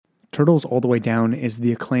Turtles All the Way Down is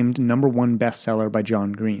the acclaimed #1 bestseller by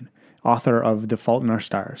John Green, author of The Fault in Our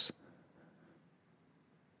Stars.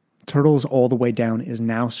 Turtles All the Way Down is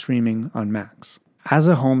now streaming on Max.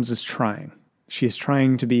 Asa Holmes is trying. She is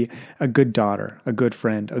trying to be a good daughter, a good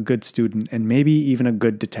friend, a good student, and maybe even a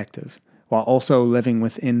good detective, while also living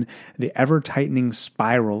within the ever-tightening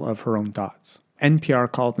spiral of her own thoughts. NPR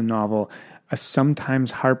called the novel a sometimes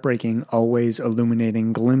heartbreaking, always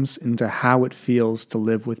illuminating glimpse into how it feels to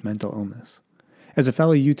live with mental illness. As a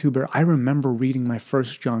fellow YouTuber, I remember reading my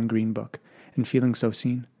first John Green book and feeling so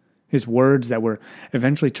seen. His words that were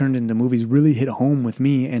eventually turned into movies really hit home with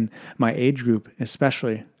me and my age group,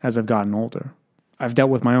 especially as I've gotten older. I've dealt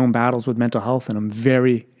with my own battles with mental health, and I'm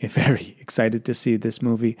very, very excited to see this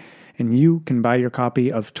movie. And you can buy your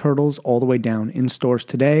copy of Turtles All the Way Down in stores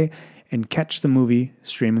today and catch the movie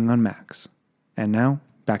streaming on Max. And now,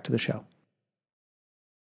 back to the show.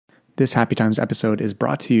 This Happy Times episode is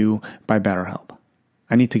brought to you by BetterHelp.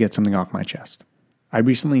 I need to get something off my chest. I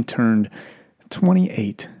recently turned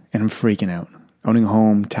 28 and I'm freaking out. Owning a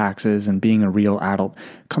home, taxes, and being a real adult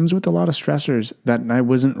comes with a lot of stressors that I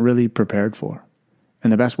wasn't really prepared for.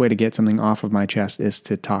 And the best way to get something off of my chest is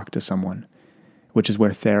to talk to someone, which is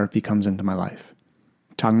where therapy comes into my life.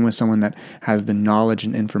 Talking with someone that has the knowledge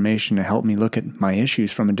and information to help me look at my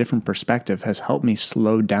issues from a different perspective has helped me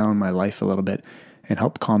slow down my life a little bit and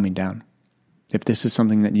help calm me down. If this is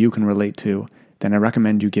something that you can relate to, then I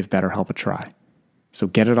recommend you give BetterHelp a try. So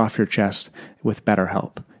get it off your chest with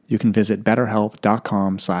BetterHelp. You can visit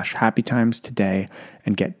betterhelp.com/happytimes today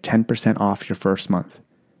and get 10% off your first month.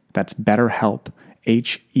 That's BetterHelp,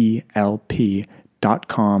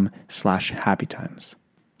 HELP.com/happytimes.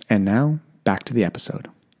 And now, back to the episode.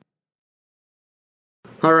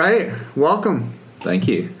 All right, welcome. Thank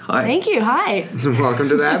you. Hi. Thank you. Hi. Welcome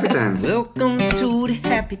to the Happy Times. Welcome to the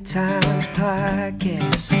Happy Times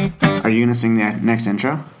podcast. Are you going to sing the next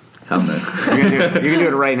intro? Hell no. You're gonna do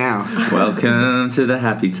it right now. Welcome to the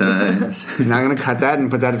Happy Times. You're not going to cut that and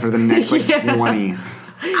put that for the next 20.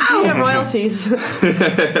 You have royalties.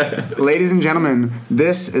 Ladies and gentlemen,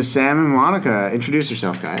 this is Sam and Monica. Introduce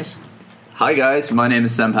yourself, guys. Hi guys, my name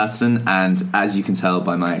is Sam Patterson, and as you can tell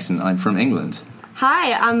by my accent, I'm from England.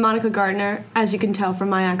 Hi, I'm Monica Gardner. As you can tell from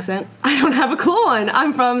my accent, I don't have a cool one.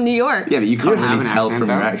 I'm from New York. Yeah, but you can't You have really an tell accent, from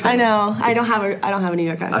though. your accent. I know. I don't have a New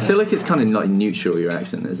York accent. I feel like it's kind of like neutral, your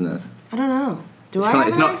accent, isn't it? I don't know. Do It's I kind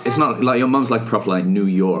have of, an accent? it's not like your mum's like proper like New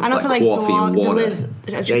York, And also like coffee and dog, water. Liz,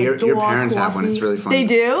 Yeah, your parents have one. It's really fun. They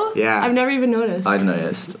do? Yeah. I've never even noticed. I've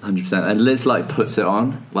noticed, 100%. And Liz like puts it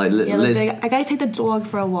on, like yeah, Liz. I gotta take the dog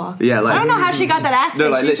for a walk. Yeah, like I don't know how she got that accent. No,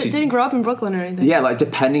 like, she literally- didn't grow up in Brooklyn or anything. Yeah, like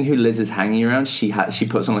depending who Liz is hanging around, she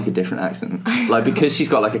puts on like a different accent. Like because she's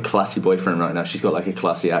got like a classy boyfriend right now, she's got like a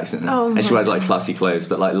classy accent, Oh and she my wears like classy clothes.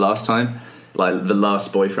 But like last time, like the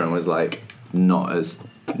last boyfriend was like not as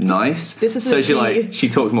nice. This is so the she key. like she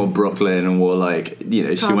talked more Brooklyn and wore like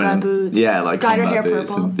she Combat went in, boots. yeah, like Dyed her combat hair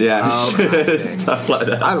boots purple. and, yeah, Oh, stuff like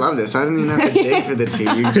that. I love this. I didn't even have to dig for the tea.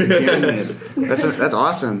 You just given it. That's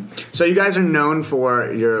awesome. So you guys are known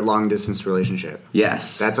for your long distance relationship.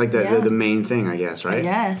 Yes, That's like Yeah. the main thing, I guess, right?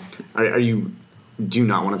 Yes. Are you? Do you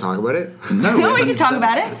not want to talk about it? No, we can talk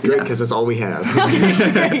about it. Great, because that's all we have.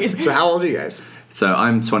 Great. So how old are you guys? So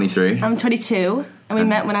I'm 23. I'm 22, and we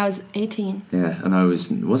met when I was 18. Yeah, and I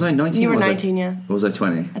was I 19? You were Was I- 19, yeah. Or was I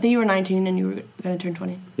 20? I think you were 19 and you were going to turn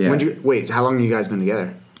 20. Yeah, Wait, how long have you guys been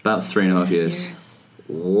together? about 3.5 years.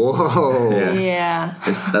 Whoa. Yeah. Yeah.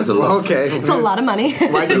 That's a lot. Okay. It's a lot of money.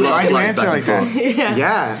 Why did lot you of answer like back and that? Yeah.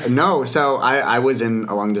 Yeah, no. So I was in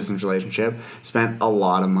a long distance relationship. Spent a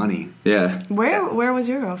lot of money. Yeah. Where was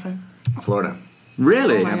your girlfriend? Florida.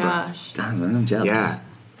 Really? Oh my gosh. Damn, man, I'm jealous. Yeah.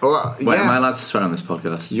 Well, Wait, yeah. am I allowed to swear on this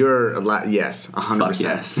podcast? You're yes, 100%. Fuck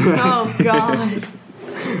yes. Oh god.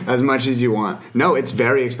 As much as you want. No, it's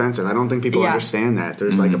very expensive. I don't think people Yeah. understand that.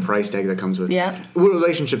 There's like a price tag that comes with Yeah.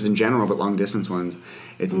 relationships in general, but long distance ones,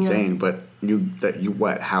 it's insane. But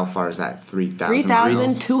what? How far is that? 3,000.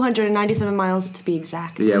 3,297 miles to be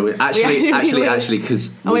exact. Yeah, actually,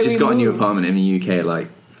 because Oh, we wait, just we got a new moved. apartment in the UK like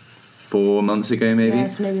 4 months ago, maybe.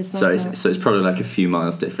 Yes, maybe it's not so that. it's probably like a few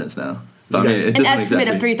miles difference now. But I mean, it An doesn't estimate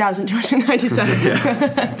exactly. of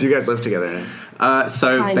 3,297. Do you guys live together now?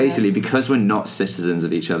 So Kinda. basically, because we're not citizens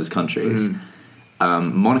of each other's countries,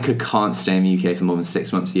 Monica can't stay in the UK for more than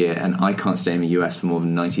 6 months a year, and I can't stay in the US for more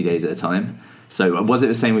than 90 days at a time. So was it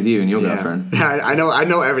the same with you and your girlfriend? Yeah, I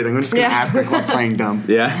know everything. I'm just gonna Yeah. ask like while playing dumb.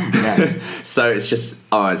 Yeah. Yeah. So it's just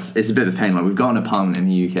it's a bit of a pain. Like we've got an apartment in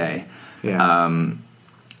the UK. Yeah.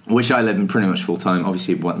 Which I live in pretty much full time,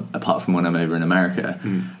 obviously apart from when I'm over in America.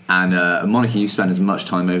 And Monica, you spend as much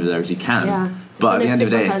time over there as you can. Yeah. But at the end of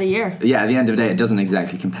the day, out of the year. yeah, at the end of the day, it doesn't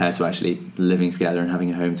exactly compare to actually living together and having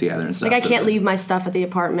a home together and stuff. Like I can't does it? leave my stuff at the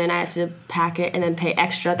apartment. I have to pack it and then pay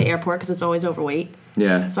extra at the airport because it's always overweight.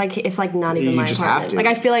 Yeah. So I can't, it's like not even You my just apartment. have to.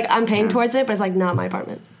 Like I feel like I'm paying towards it, but it's like not my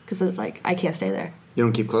apartment because it's like I can't stay there. You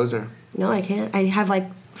don't keep clothes there. No, I can't. I have like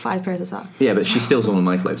 5 pairs of socks. Yeah, but she steals all of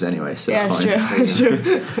my clothes anyway, so Yeah, it's fine. it's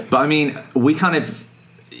true. But I mean, we kind of,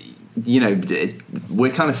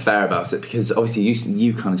 we're kind of fair about it because obviously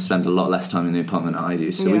you kind of spend a lot less time in the apartment than I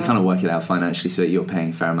do, so we Yeah. kind of work it out financially so that you're paying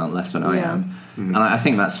a fair amount less than I Yeah. am, and I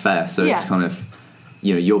think that's fair. So it's Yeah. kind of,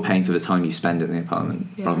 you're paying for the time you spend in the apartment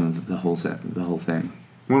Yeah. rather than the whole thing.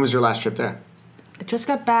 When was your last trip there? I just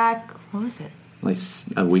got back. What was it? Like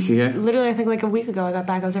a week ago. Literally, I think like a week ago I got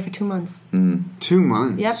back. I was there for 2 months. 2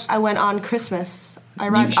 months. Yep, I went on Christmas. I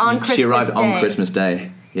arrived on Christmas She arrived Day. on Christmas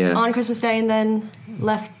Day. Yeah. On Christmas Day and then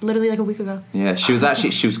left literally like a week ago. Yeah, she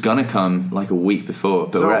was gonna come like a week before,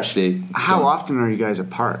 but So, we're actually How often are you guys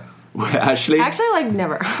apart? we're actually Like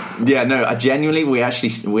never. yeah, no, genuinely we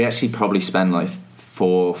actually probably spend like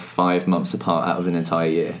 4 or 5 months apart out of an entire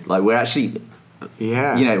year. Like we're actually,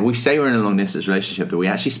 Yeah. we say we're in a long distance relationship, but we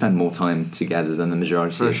actually spend more time together than the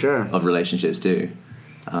majority For sure. of relationships do.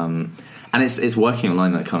 And it's working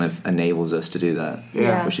online that kind of enables us to do that.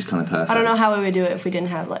 Yeah. Which is kind of perfect. I don't know how we would do it if we didn't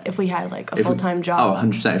have if we had like a full time job. Oh,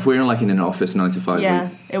 100%. If we were like in an office 9 to 5, Yeah,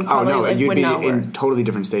 it would Oh probably no, it you'd would be not work. in totally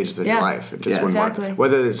different stages of Yeah. your life. It just Yeah. wouldn't Exactly. work.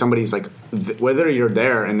 Whether somebody's like, whether you're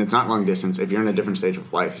there and it's not long distance, if you're in a different stage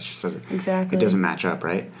of life, it just doesn't. Exactly. It doesn't match up,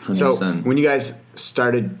 right? 100%. So when you guys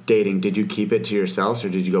started dating, did you keep it to yourselves or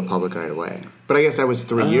did you go public right away? But I guess that was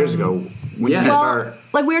 3 years ago. When yeah. you guys Well, are,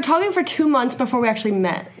 like we were talking for 2 months before we actually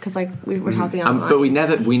met because like we were talking online. but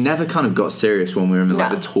we never kind of got serious when we were in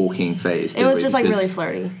like No. the talking phase. It did was we? just like Because- really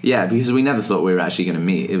flirty. Yeah, because we never thought we were actually going to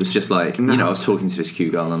meet. It was just like I was talking to this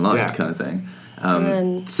cute girl online Yeah. kind of thing. And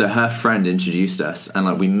then- So her friend introduced us, and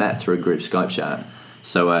like we met through a group Skype chat.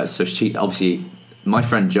 So she obviously my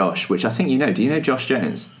friend Josh, which I think you know. Do you know Josh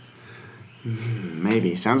Jones?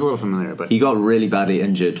 maybe sounds a little familiar, but He got really badly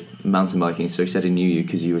injured mountain biking, so he said he knew you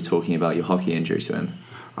because you were talking about your hockey injury to him.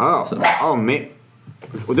 well,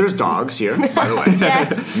 there's dogs here, by the way.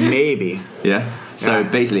 Yes. Maybe. Yeah. So Yeah.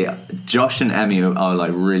 basically, Josh and Emmy are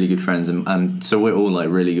like really good friends, and so we're all like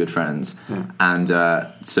really good friends. Yeah. And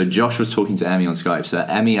so Josh was talking to Emmy on Skype. So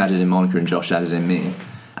Emmy added in Monica, and Josh added in me.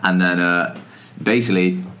 And then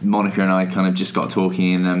basically, Monica and I kind of just got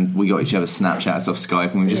talking, and then we got each other's Snapchats off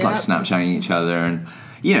Skype, and we were just like Yep. Snapchatting each other, and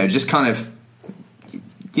just kind of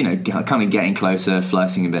getting closer,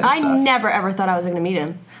 flirting a bit. And I stuff. never ever thought I was going to meet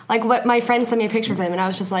him. Like what my friend sent me a picture of him, and I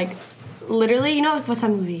was just like, literally, like what's that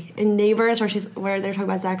movie in Neighbors where they're talking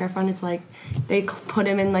about Zac Efron? It's like they put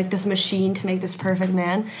him in like this machine to make this perfect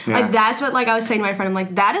man. Yeah. Like that's what like I was saying to my friend. I'm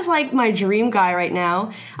like, that is like my dream guy right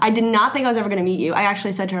now. I did not think I was ever going to meet you. I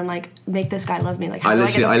actually said to her, I'm like, make this guy love me. Like how I do I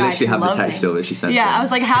get this literally guy to have the love text me? still that she sent. Yeah, to me. I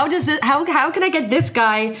was like, how can I get this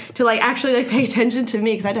guy to like actually like pay attention to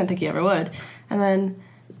me? Because I didn't think he ever would. And then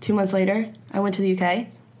 2 months later, I went to the UK.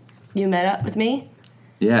 You met up with me.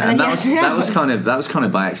 Yeah, And and then that was kind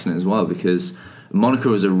of by accident as well, because Monica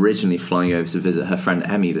was originally flying over to visit her friend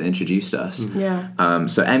Emmy that introduced us. Yeah.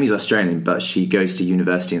 So Emmy's Australian, but she goes to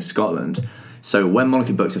university in Scotland. So when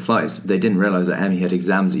Monica booked her flights, they didn't realise that Emmy had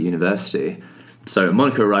exams at university. So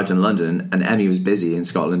Monica arrived in London, and Emmy was busy in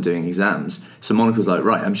Scotland doing exams. So Monica was like,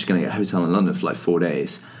 right, I'm just going to get a hotel in London for like 4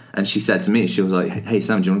 days. And she said to me, she was like, hey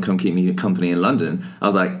Sam, do you want to come keep me company in London? I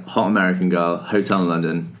was like, hot American girl, hotel in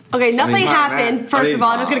London. Okay, nothing mean, happened. First of all,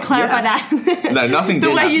 I'm just going to clarify yeah. that. No, nothing The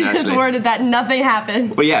did way happen, you just actually. worded that, nothing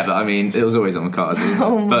happened. But yeah, but I mean, it was always on the cards.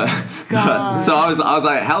 Wasn't it? But so I was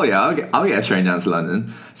like, hell yeah, I'll get a train down to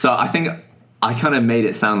London. So I think I kind of made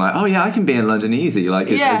it sound like, oh yeah, I can be in London easy, like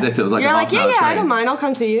Yeah. as if it was like You're a like, half an hour yeah, train. I don't mind. I'll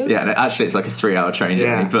come see you. Yeah, no, actually, it's like a 3-hour train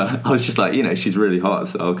journey. Yeah. But I was just like, she's really hot,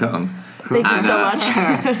 so I'll come. Thank you And, so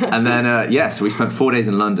much. And then so we spent 4 days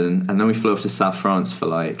in London, and then we flew off to South France for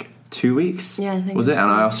like 2 weeks. Yeah, I think was it it? was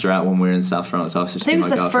And I 2 asked her out when we were in South France. I was just I think it was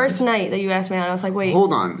the girlfriend. first night that you asked me out. I was like, wait.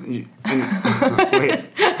 Hold on. Wait.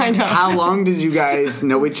 I know. How long did you guys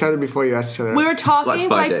know each other before you asked each other? We were talking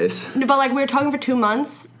Like 5 days. But like we were talking for 2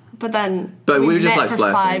 months, but then But we were just, met like, for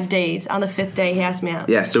flirting. 5 days. On the 5th day, he asked me out.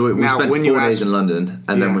 Yeah, so we Now, spent when 4 you days asked- in London,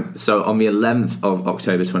 and Yeah. then so on the 11th of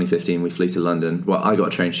October 2015, we flew to London. Well, I got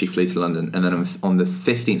a train, she flew to London, and then on the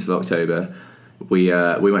 15th of October, we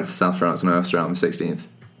went to South France, and I asked her out on the 16th.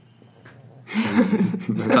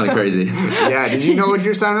 Kind of crazy. Yeah, did you know what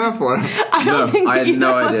you're signing up for? I don't No, think I had either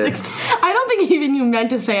no of us idea. I don't think think even you meant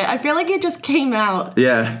to say it. I feel like it just came out.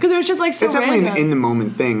 Yeah. Because it was just like so It's definitely random. an in the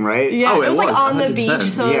moment thing, right? Yeah, Oh, it it was like was, on the 100%.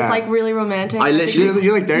 beach, so it Yeah. was like really romantic. I literally-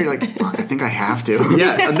 You're like there. You're like, fuck. I think I have to.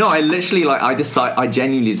 Yeah, no, I literally I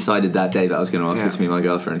genuinely decided that day that I was going to ask her to be my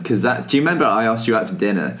girlfriend because do you remember I asked you out for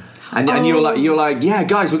dinner? And you were like, yeah,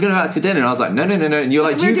 guys, we're going out to dinner. And I was like, no. And you're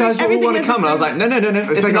like, do you guys all want to come? And I was like, no.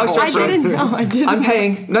 It's like a a nice whole I restaurant. didn't know. I didn't. I'm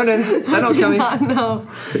paying. No, they're not coming. No.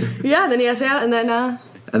 Yeah, then he asked me out, and then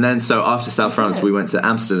And then so after South France, we went to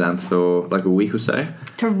Amsterdam for like a week or so.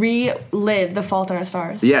 to relive The Fault in Our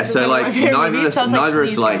Stars. Yeah, It was, so one of my like favorite neither movies, of so I us was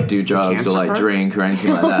do please like drugs cancer or like part? drink or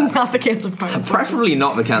anything like that. Not the cancer part. Preferably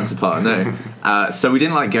not the cancer part, no. So we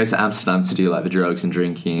didn't like go to Amsterdam to do like the drugs and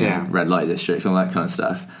drinking Yeah. and red light districts and all that kind of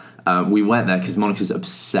stuff. We went there because Monica's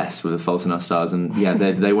obsessed with The Fault in Our Stars, and yeah,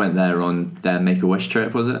 they went there on their Make-A-Wish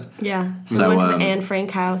trip, was it? Yeah. So, we went to the Anne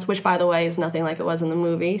Frank house, which, by the way, is nothing like it was in the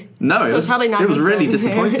movie. No, So it was it's probably not. It was me really filming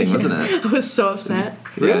there. disappointing, wasn't it? I was so upset.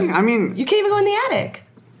 Really? Yeah. I mean, You can't even go in the attic.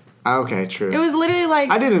 okay, true. It was literally like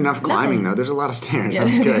I did enough climbing nothing. though. There's a lot of stairs. Yeah.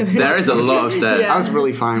 That's good. There is a lot of stairs. Yeah. I was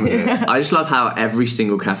really fine with it. I just love how every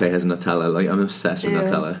single cafe has Nutella. Like I'm obsessed with Ew.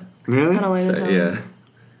 Nutella. Really? I don't like So Nutella. yeah,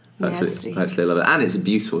 Nasty. I absolutely love it, and it's a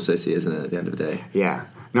beautiful city, isn't it? At the end of the day. Yeah.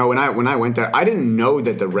 No, when I went there, I didn't know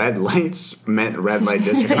that the red lights meant red light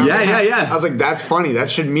district. Yeah. I was like, that's funny. That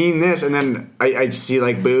should mean this. And then I see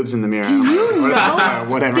like boobs in the mirror. Do You know,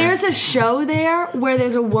 whatever. there's a show there where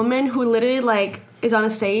there's a woman who literally like is on a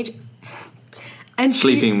stage and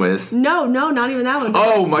Sleeping with. No, not even that one.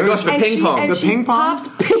 Oh my gosh, the And ping she- pong and The she ping pong? pops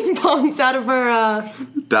ping pongs out of her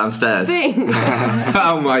downstairs. thing.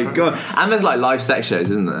 Oh my god! And there's like live sex shows,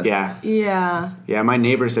 isn't there? Yeah. Yeah. Yeah, my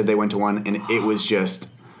neighbor said they went to one and it was just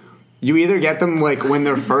you either get them like when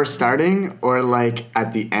they're first starting or like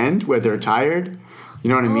at the end where they're tired. You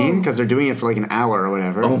know what I mean? Because they're doing it for like an hour or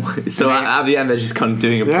whatever. Oh my, so at the end they're just kind of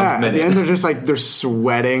doing a Yeah, minute. at the end they're just like they're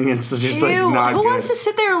sweating. It's just like Ew, not who good. wants to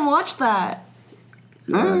sit there and watch that?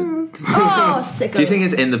 Oh, sick. Do you think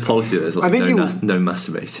it's in the policy that there's like I think no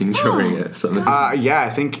masturbating during it or something? Yeah, I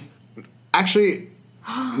think actually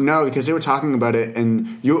no, because they were talking about it,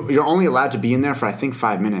 and you're only allowed to be in there for I think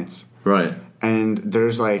 5 minutes, Right. and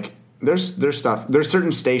there's like there's stuff. There's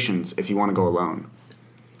certain stations if you want to go alone.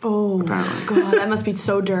 Oh, Apparently. God, that must be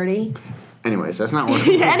so dirty. Anyways, that's not what.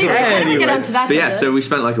 Anyway, I didn't get Anyways, onto that. but yeah, for so good. we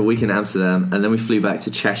spent like a week in Amsterdam, and then we flew back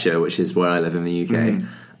to Cheshire, which is where I live in the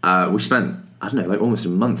UK. We spent I don't know, like almost a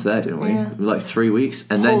month there, didn't we? Yeah. Like 3 weeks,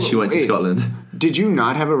 and then Hold she went to wait. Scotland. Did you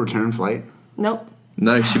not have a return flight? Nope.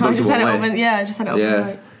 No, she I booked just a had one it way. open. Yeah, I just had it open. Yeah,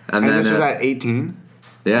 Right. and And then this was at 18.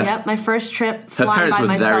 yeah. Yep, my first trip flying parents by were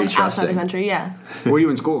very myself outside the trusting. country. Yeah, Were you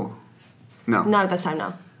in school? No. not at this time.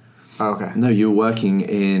 No. Oh, okay. No, you were working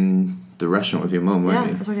in the restaurant with your mum, weren't Yeah,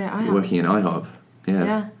 you? I was working at You IHOP. were working in IHOP.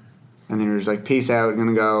 Yeah. And then you were just like, peace out.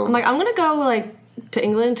 Gonna go. I'm like, I'm gonna go like to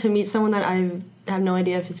England to meet someone that I have no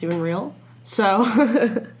idea if it's even real. So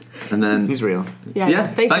And then He's real. Yeah,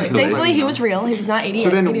 thankfully. he was real. He was not 88. So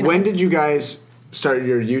then, 89. when did you guys start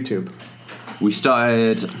your YouTube? we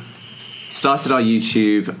started our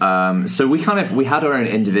YouTube. So we had our own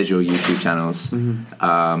individual YouTube channels.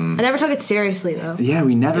 I never took it seriously though. Yeah,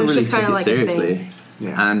 we never It was really just took kinda it like a seriously. thing.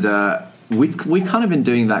 Yeah. And we've kind of been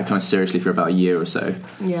doing that kind of seriously for about a year or so.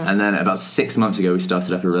 Yeah. And then about 6 months ago, we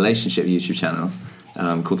started up a relationship YouTube channel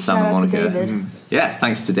called Sam Shout and out to Monica. David. Yeah,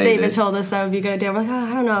 thanks to David. David told us that would be a good idea. We're like,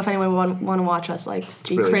 oh, I don't know if anyone would want to watch us like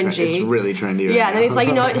be Really cringy. It's really trendy. Right yeah, and then now. he's like,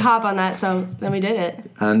 you know what, hop on that. So then we did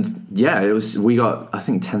it. And yeah, we got I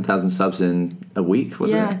think 10,000 subs in a week,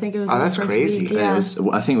 wasn't Yeah, it? I think it was. Oh, the that's first crazy. Week. And Yeah.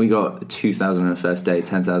 I think we got 2,000 on the first day,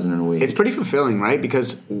 10,000 in a week. It's pretty fulfilling, right?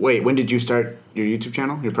 Because wait, when did you start your YouTube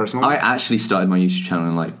channel? Your personal? I actually started my YouTube channel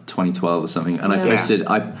in like 2012 or something, and I Yeah. posted.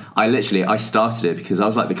 I started it because I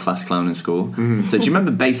was like the class clown in school. So do you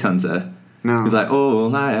remember Bass Hunter? No. It was like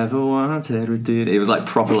all I ever wanted was do. It was like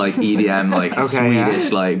proper like EDM, like Okay, yeah.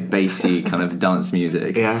 Swedish, like bassy kind of dance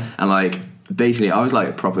music. Yeah. And like basically, I was like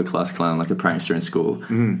a proper class clown, like a prankster in school.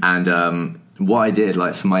 And what I did,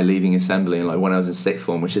 like for my leaving assembly, and like when I was in sixth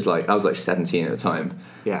form, which is like I was like 17 at the time.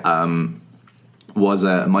 Yeah. Was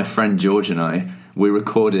my friend George and we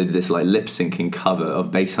recorded this like lip syncing cover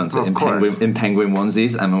of Bass Hunter Of course. in penguin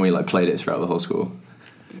onesies, and then we like played it throughout the whole school.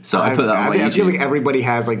 So I put that on my YouTube. I feel like everybody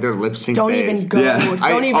has like their lip sync Don't days. even go. Yeah. Don't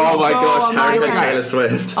I- even Oh go my gosh, on my Harry with account. Taylor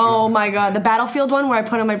Swift. Oh my god, the Battlefield one where I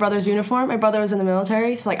put on my brother's uniform. My brother was in the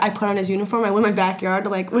military, so like I put on his uniform. I went in my backyard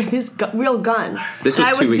like with his real gun. This and was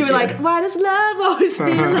I 2 was weeks doing ago. like, why does love always feel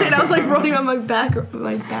like? And I was like rolling on my back. That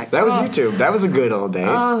was Oh. YouTube. That was a good old days.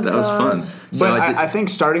 Oh, That was God. fun. So but I did, I think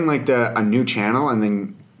starting like a new channel and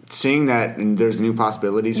then seeing that and there's new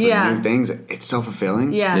possibilities for Yeah. new things, it's so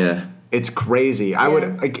fulfilling. Yeah. yeah. It's crazy. I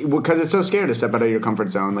would because it's so scary to step out of your comfort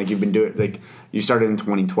zone. Like you've been doing. Like you started in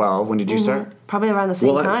 2012. When did you start? Probably around the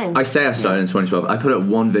same time. I say I started in 2012. I put up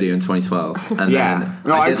one video in 2012, and then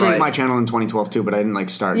I created my channel in 2012 too, but I didn't like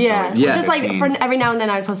start. Yeah, until, it's just like 15. for every now and then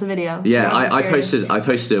I'd post a video. Yeah, Like, I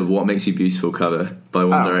posted "What Makes You Beautiful" cover by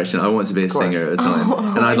One Direction. I wanted to be a singer at the time,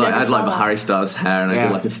 and I'd saw that. Harry Styles hair, and I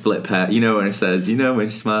did like a flip hair. You know when it says, "You know when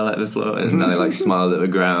you smile at the floor," and I like smiled at the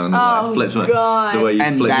ground, and, like, flipped my God. the way you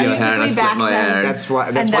And flip your that's- hair, and I flipped my hair. That's why.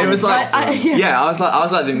 It was like I was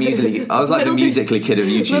like the musically kid of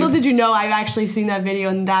YouTube. Little did you know I've actually seen that video,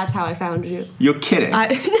 and that's how I found you. You're kidding. No.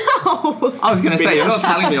 I was going to say, you're not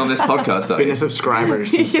telling me on this podcast, are been you? a subscriber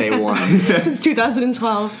since day one. Since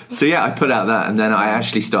 2012. So yeah, I put out that, and then I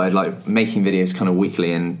actually started like making videos kind of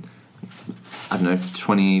weekly in, I don't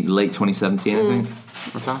know, late 2017, I think.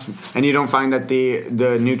 That's awesome. And you don't find that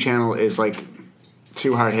the new channel is like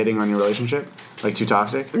too hard hitting on your relationship, like too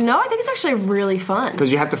toxic? No, I think it's actually really fun. Because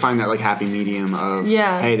you have to find that like happy medium of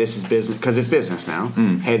hey, this is business, because it's business now.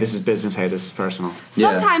 Hey, this is business. Hey, this is personal.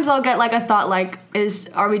 Sometimes I'll get like a thought like,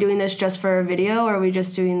 are we doing this just for a video, or are we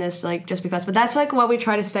just doing this like just because? But that's like what we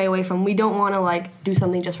try to stay away from. We don't want to like do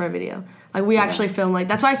something just for a video. Like we actually film like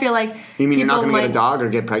that's why I feel like you mean you're not going to get a dog or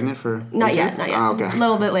get pregnant for not YouTube? yet. Oh, okay. A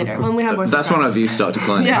little bit later when we have more. That's when our views start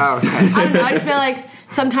declining. Yeah. Oh, okay. I don't know. I just feel like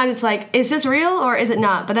sometimes it's like, is this real or is it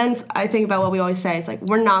not? But then I think about what we always say. It's like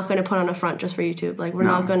we're not going to put on a front just for YouTube. Like we're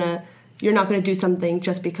not going to. You're not going to do something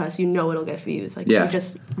just because you know it'll get views. Like we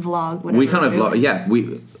just vlog. Whatever we kind of vlog. Yeah.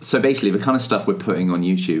 So basically, the kind of stuff we're putting on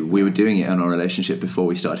YouTube, we were doing it in our relationship before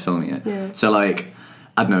we started filming it. Yeah. So like,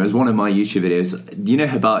 I don't know, it was one of my YouTube videos. You know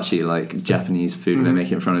hibachi, like Japanese food they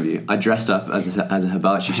make it in front of you. I dressed up as a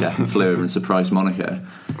hibachi chef and flew over and surprised Monica.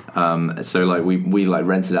 So like we like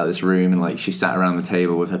rented out this room, and like she sat around the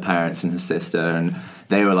table with her parents and her sister, and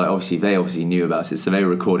they were like they obviously knew about it, so they were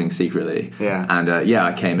recording secretly. Yeah. And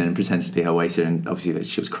I came in and pretended to be her waiter, and obviously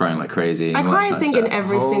she was crying like crazy. I cry, I think, in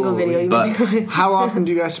every single video. But how often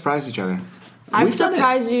do you guys surprise each other? I've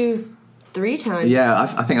surprised you 3 times.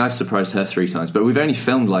 Yeah, I think I've surprised her 3 times, but we've only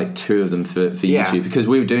filmed like 2 of them for YouTube because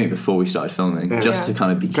we were doing it before we started filming, just to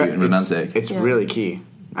kind of be cute and romantic. It's really key.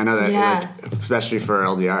 I know that, like, especially for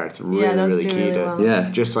LDR, it's really key to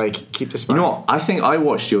just like keep the spark. You know what? I think I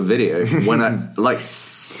watched your video when like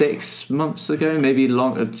 6 months ago,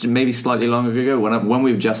 maybe slightly longer ago, when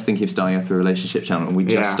we were just thinking of starting up a relationship channel, and we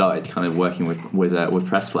just started kind of working with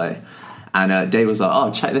Press Play. And Dave was like, "Oh,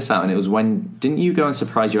 check this out!" And it was when didn't you go and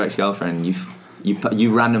surprise your ex-girlfriend?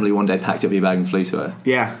 You randomly one day packed up your bag and flew to her.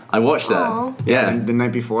 Yeah, I watched that. Yeah, and the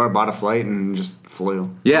night before I bought a flight and just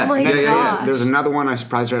flew. Yeah, oh my God. There was another one I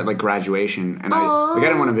surprised her at like graduation, and I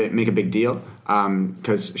didn't want to make a big deal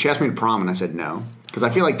because she asked me to prom, and I said no. Because I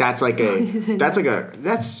feel like that's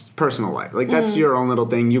personal life. Like that's your own little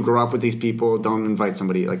thing. You grow up with these people. Don't invite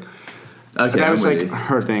somebody like. Okay, that was like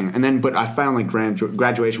her thing, and then but I found like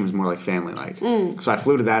graduation was more like family like. So I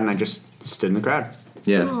flew to that, and I just stood in the crowd.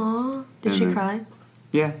 Yeah. Aww. Did she cry?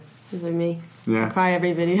 Yeah. Is it me? Yeah. I cry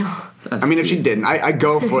every video. I mean, if she didn't, I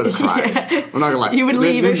go for the cries. I'm not gonna lie. You would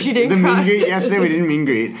leave if she didn't cry. The meet and greet yesterday, we didn't meet and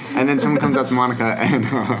greet, and then someone comes up to Monica and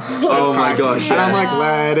oh my gosh, and I'm like,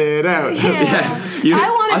 let it out. I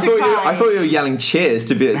wanted to cry. I thought you were yelling cheers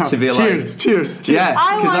to be like cheers. Yeah,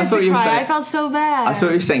 I wanted to cry. I felt so bad. I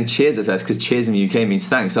thought you were saying cheers at first because cheers in the UK means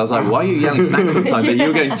thanks. I was like, why are you yelling thanks all the time? But you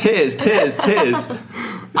were going tears.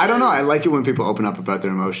 I don't know. I like it when people open up about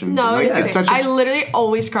their emotions. No, like, it's such I literally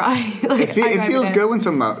always cry. Like, it feels good when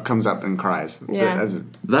someone comes up and cries. Yeah.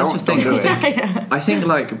 That's the thing. Don't do it. I think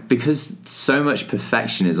like because so much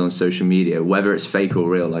perfection is on social media, whether it's fake or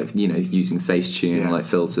real, like using Facetune and like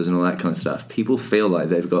filters and all that kind of stuff, people feel like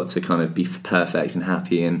they've got to kind of be perfect and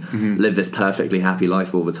happy and live this perfectly happy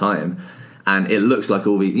life all the time. And it looks like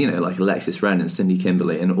all these, like Alexis Wren and Cindy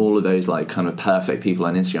Kimberly and all of those like kind of perfect people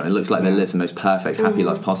on Instagram. It looks like they live the most perfect, happy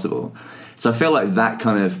life possible. So I feel like that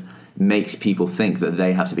kind of makes people think that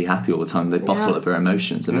they have to be happy all the time. They bottle up their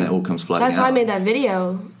emotions and then it all comes flooding out. That's why I made that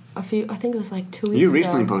video. I think it was like 2 weeks ago. You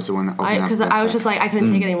recently posted one. Because I was just like, I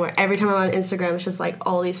couldn't take it anymore. Every time I'm on Instagram, it's just like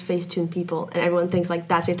all these Facetune people, and everyone thinks like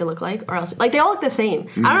that's what you have to look like, or else like they all look the same.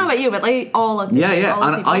 I don't know about you, but they all look the same.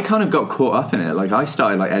 Yeah. And I kind of got caught up in it. Like I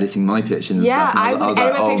started like editing my pictures and stuff. And I was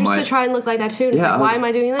edit my pictures to try and look like that too. It's like, why am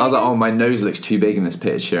I doing that? I was like, oh, my nose looks too big in this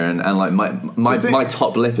picture, and like my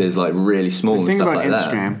top lip is like really small and stuff like that.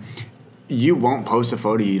 The thing about Instagram, you won't post a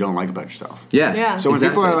photo you don't like about yourself. Yeah. So when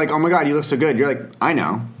people are like, oh my God, you look so good, you're like, I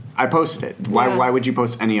know. I posted it. Why would you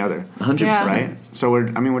post any other? 100%. Right? So we're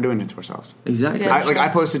doing it to ourselves. Exactly. I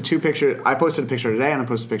posted 2 pictures. I posted a picture today and I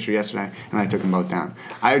posted a picture yesterday, and I took them both down.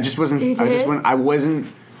 I just wasn't. I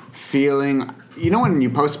wasn't feeling. You know when you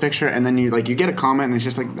post a picture and then you get a comment and it's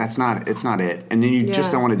just like it's not it, and then you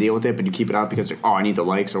just don't want to deal with it, but you keep it up because I need the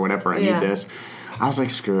likes or whatever. I need this. I was like,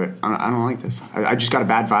 screw it. I don't like this. I just got a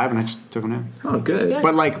bad vibe and I just took them down. Oh, good.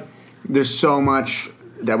 But like, there's so much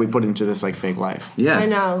that we put into this like fake life. Yeah, I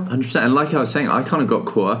know. 100%. And like I was saying, I kind of got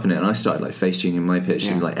caught up in it, and I started like face tuning my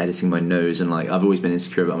pictures, like editing my nose, and like I've always been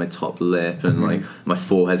insecure about my top lip, and like my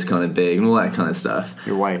forehead's kind of big, and all that kind of stuff.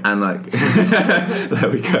 You're white, and like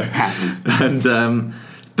there we go. Happens. And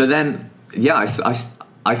but then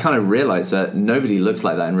I kind of realized that nobody looks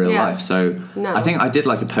like that in real life. So I think I did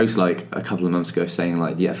like a post like a couple of months ago saying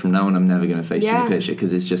like, from now on I'm never going to face tune a picture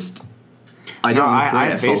because it's just. I don't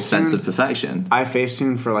create a false sense of perfection. I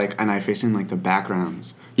Facetune for like, and I Facetune like the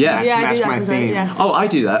backgrounds. Yeah, I do that my theme. Yeah. Oh, I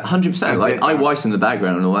do that 100%. Like I whiten the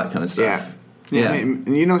background and all that kind of stuff. Yeah.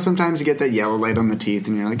 You know, sometimes you get that yellow light on the teeth,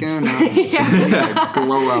 and you're like, oh no,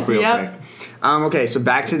 glow up real quick. Okay, so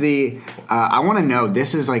back to the. I want to know.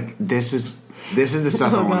 This is the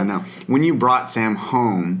stuff I want to know. When you brought Sam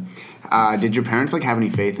home, did your parents like have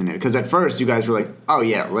any faith in it? Because at first you guys were like, oh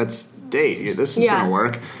yeah, let's date. This is gonna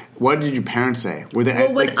work. What did your parents say? Were they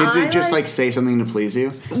did they just like say something to please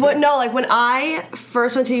you? No, like when I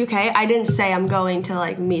first went to UK, I didn't say I'm going to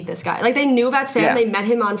like meet this guy. Like they knew about Sam, they met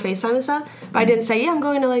him on FaceTime and stuff, but I didn't say I'm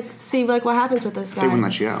going to like see like what happens with this guy. They wouldn't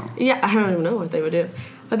let you go. Yeah, I don't even know what they would do.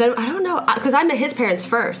 But then I don't know because I met his parents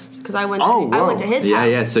first because I went to his house.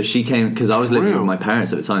 Yeah. So she came because I was living with my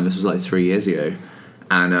parents at the time. This was like 3 years ago,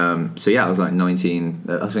 and I was like 19.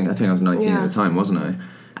 I think I was 19 at the time, wasn't I?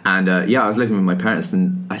 And I was living with my parents,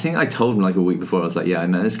 and I think I told them like a week before. I was like, I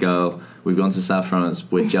met this girl. We've gone to South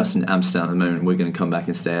France. We're just in Amsterdam at the moment. We're going to come back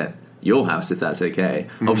and stay at your house if that's okay.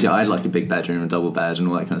 Mm-hmm. Obviously, I had like a big bedroom, a double bed, and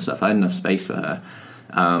all that kind of stuff. I had enough space for her.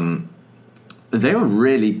 They were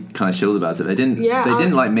really kind of chilled about it. They didn't. They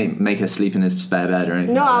didn't like make her sleep in a spare bed or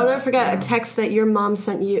anything. No, like I'll never forget a text that your mom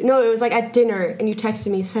sent you. No, it was like at dinner, and you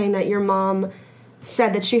texted me saying that your mom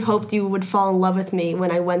said that she hoped you would fall in love with me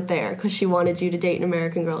when I went there because she wanted you to date an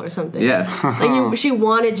American girl or something. Yeah, she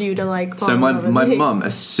wanted you to like. Fall in love with me. My mum,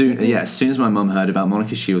 as soon as my mum heard about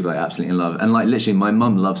Monica, she was like absolutely in love, and like literally, my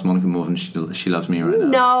mum loves Monica more than she loves me right now.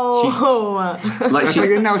 No, no, stop it. No, she's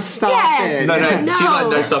like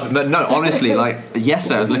no, stop it. But no, honestly, like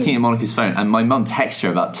yesterday I was looking at Monica's phone, and my mum texted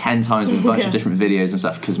her about 10 times with a bunch of different videos and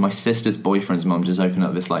stuff because my sister's boyfriend's mum just opened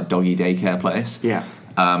up this like doggy daycare place. Yeah.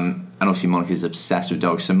 And obviously Monica's obsessed with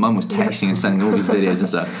dogs, so Mum was texting and sending all these videos and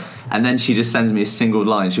stuff, and then she just sends me a single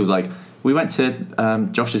line. She was like, we went to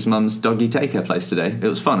Josh's mum's doggy daycare place today. It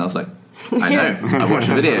was fun. I was like, I know. I watched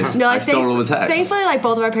the videos. I saw all the texts. Thankfully, like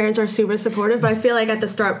both of our parents are super supportive, but I feel like at the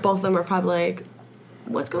start both of them were probably like,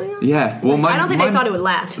 what's going on? Yeah. Well, I don't think they thought it would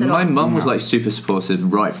last at all. My mum was like super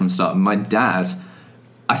supportive right from the start. My dad,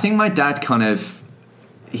 I think my dad kind of,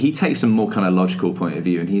 he takes a more kind of logical point of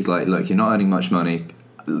view, and he's like, look, you're not earning much money.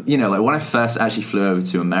 You know, like when I first actually flew over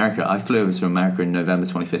to America, in November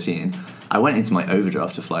 2015. I went into my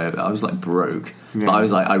overdraft to fly over. I was like broke, but I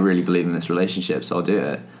was like, I really believe in this relationship, so I'll do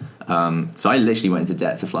it. So I literally went into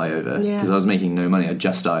debt to fly over because I was making no money. I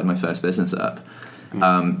just started my first business up.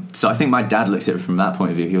 So I think my dad looked at it from that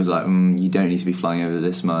point of view. He was like, you don't need to be flying over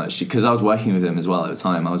this much, because I was working with him as well at the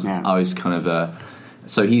time. I was kind of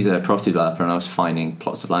so he's a property developer, and I was finding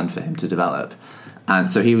plots of land for him to develop. And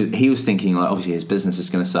so he was thinking, like, obviously his business is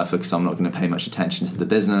going to suffer because I'm not going to pay much attention to the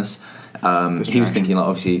business. He was thinking, like,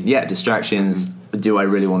 obviously, distractions. Do I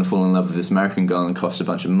really want to fall in love with this American girl and cost a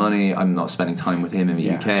bunch of money? I'm not spending time with him in the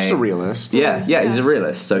UK. He's a realist. Yeah, he's a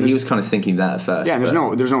realist. So he was kind of thinking that at first. Yeah,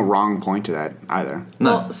 there's no wrong point to that either.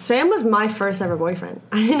 No. Well, Sam was my first ever boyfriend.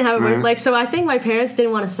 I didn't have a boyfriend. So I think my parents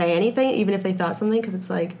didn't want to say anything, even if they thought something, because it's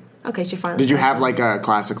like, okay, she finally. Did you have like a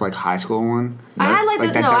classic like high school one? I had like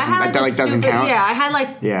doesn't count. Yeah, I had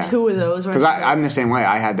like 2 of those. Because I'm the same way.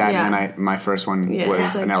 I had that, and then my first one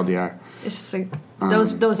was an LDR. It's just like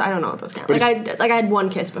those. I don't know what those count. Like I had 1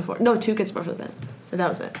 kiss before. No, 2 kisses before that. But that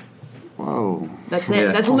was it. Whoa. That's it.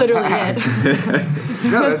 Yeah. That's literally it.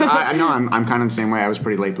 No, I know. I'm kind of the same way. I was a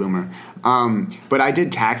pretty late bloomer. But I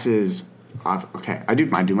did taxes. Okay, I do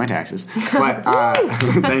my taxes, but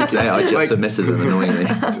thanks. Yeah, I just submitted them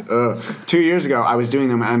annoyingly. 2 years ago, I was doing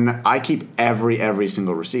them, and I keep every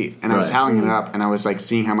single receipt, and I was tallying it up, and I was like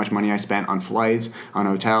seeing how much money I spent on flights, on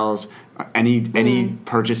hotels, any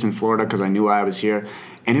purchase in Florida because I knew I was here,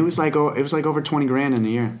 and it was like over 20 grand in a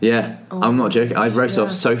year. Yeah, I'm not joking. I've wrote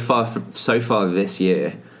off so far this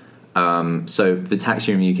year. So the tax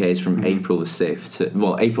year in the UK is from April the 6th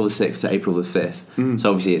to April the 5th. So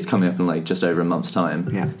obviously it's coming up in like just over a month's time.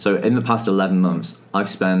 Yeah. So in the past 11 months, I've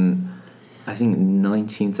spent, I think,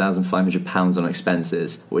 £19,500 on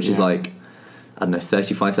expenses, which is like, I don't know,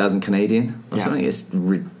 35,000 Canadian or something. It's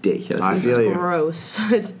ridiculous. I feel you. Gross.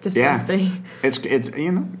 It's disgusting. It's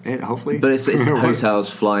it hopefully. But it's hotels,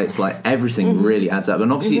 flights, like everything really adds up.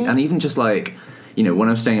 And obviously, and even just like, when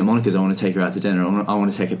I'm staying at Monica's, I want to take her out to dinner. I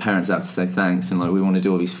want to take her parents out to say thanks, and like we want to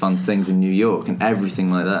do all these fun things in New York and everything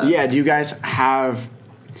like that. Yeah. Do you guys have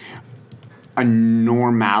a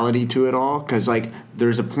normality to it all? Because like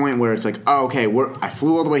there's a point where it's like, oh, okay, I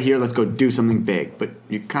flew all the way here. Let's go do something big. But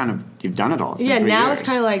you've done it all. It's been 3 now years. it's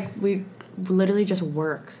kind of like we literally just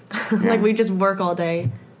work. Like we just work all day,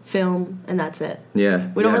 film, and that's it.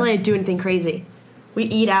 Yeah. We don't really do anything crazy. We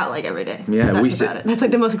eat out like every day. Yeah, that's about it. That's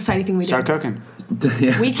like the most exciting thing we Start do. cooking.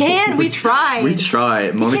 Yeah. We can. We try. We try.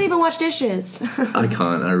 You can't even wash dishes. I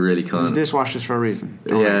can't. I really can't. The dishwasher's for a reason.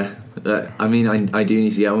 Yeah. I mean, I do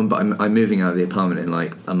need to get one, but I'm moving out of the apartment in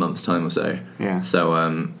like a month's time or so. Yeah. So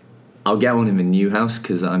I'll get one in the new house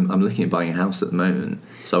because I'm looking at buying a house at the moment.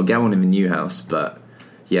 So I'll get one in the new house, but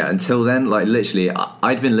yeah, until then, like literally,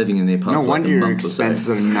 I'd been living in the apartment. No wonder for like a your month expenses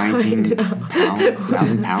or so. are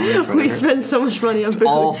 19,000 pounds. We spend so much money on food.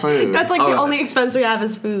 all food. That's like the only expense we have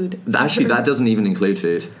is food. Actually, that doesn't even include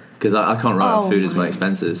food because I can't write off food as my my.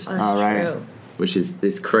 expenses, That's All right. true. which is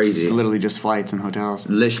it's crazy. It's literally just flights and hotels.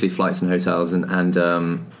 Literally flights and hotels and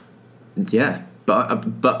yeah,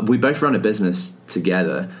 but we both run a business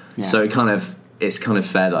together, so it's kind of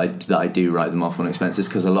fair that I do write them off on expenses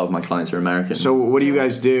because a lot of my clients are American. So what do you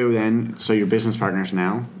guys do then? So you're business partners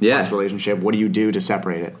now. Yeah. This relationship. What do you do to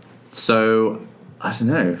separate it? So I don't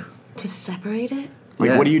know. To separate it? Like,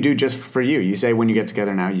 Yeah. what do you do just for you? You say when you get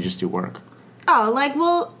together now, you just do work. Oh,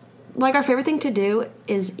 like our favorite thing to do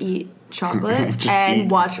is eat chocolate Just and eat.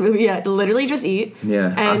 watch movies. Yeah, literally just eat. Yeah,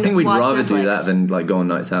 and I think we'd watch rather do Netflix. that than like go on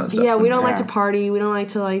nights out and stuff. Yeah, we don't like Yeah. to party. We don't like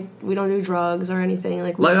to we don't do drugs or anything.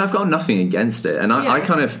 Like I've got nothing against it, and I Yeah.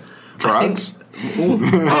 kind of Drugs? I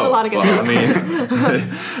have a lot against I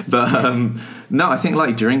mean, but no, I think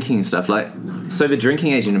like drinking and stuff. Like, so the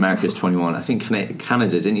drinking age in America is 21. I think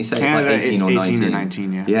Canada, didn't you say Canada, it's like 18 or 19? 18 or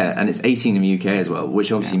 19, yeah. Yeah, and it's 18 in the UK as well,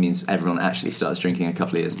 which obviously means everyone actually starts drinking a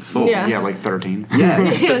couple of years before. Yeah. Yeah, like 13. Yeah.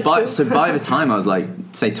 Yeah, So by the time I was like,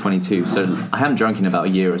 say 22, so I haven't drunk in about a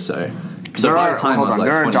year or so. So There by are, the time hold I was on, like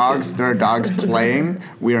there 22, are dogs playing.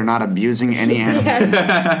 We are not abusing any animals.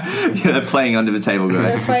 yeah, they're playing under the table, They're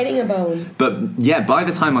guys. fighting a bone. But yeah, by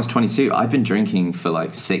the time I was 22, I'd been drinking for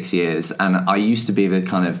like 6 years, and I used to be the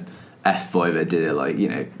kind of F-boy that did it like,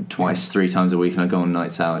 twice, 3 times a week, and I'd go on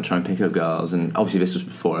nights out and try and pick up girls, and obviously this was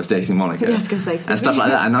before I was dating Monica. Yeah, I was gonna say, and stuff like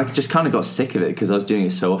that, and I just kind of got sick of it because I was doing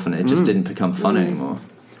it so often, it just didn't become fun anymore.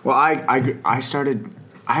 Well,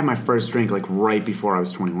 I had my first drink like right before I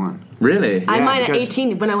was 21. Really? I had mine at because-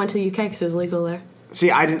 18 when I went to the UK because it was legal there. See,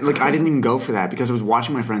 I didn't even go for that because I was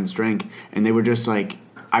watching my friends drink, and they were just like,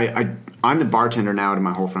 I'm the bartender now to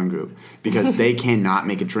my whole friend group because they cannot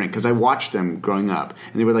make a drink. Because I watched them growing up,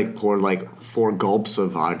 and they would like pour like 4 gulps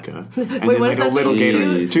of vodka, and Wait, then what like is a that? little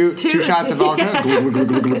Gatorade, Two- two shots of vodka. Glug, glug,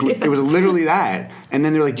 glug, glug, glug. It was literally that, and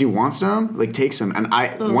then they're like, "Do you want some? Like, take some." And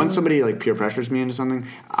once somebody like peer pressures me into something,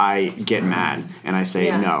 I get mad and I say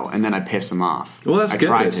no, and then I piss them off. Well, that's I good.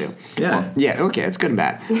 try to. Yeah. Well, yeah. Okay, it's good and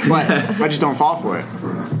bad, but I just don't fall for it.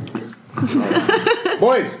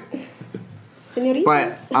 Boys. Senoritas.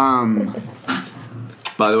 But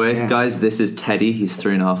By the way, Yeah. guys, this is Teddy. He's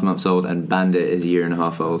 3.5 months old, and Bandit is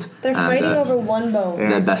 1.5 years old. They're and, fighting over one bone. Yeah.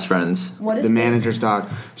 They're best friends. What is the this? manager's dog.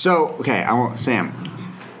 So, okay, Sam.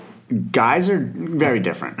 Guys are very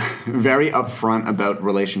different, very upfront about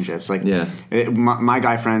relationships. Like, Yeah. My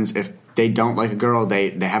guy friends, if they don't like a girl,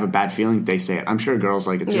 they have a bad feeling, they say it. I'm sure girls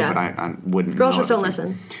like it too, Yeah. but I wouldn't. Girls know just don't if-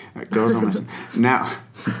 listen. Girls don't listen. Now,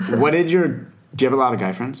 do you have a lot of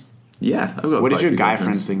guy friends? Yeah, I've got What quite did a your few guy girlfriends.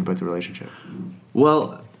 friends think about the relationship?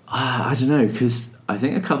 Well, I don't know, because I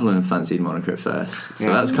think a couple of them fancied Monica at first, so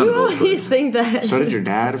Yeah. that's kind You of always awkward. think that. So did your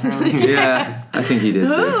dad, apparently. Yeah, I think he did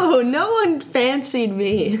too. Oh, no one fancied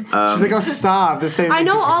me. She's like, oh, stop. This I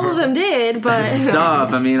know all of them did, but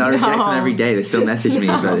Stop! I mean, I reject No. them every day. They still message me,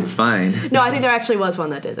 but it's fine. no, I think there actually was one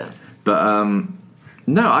that did that. But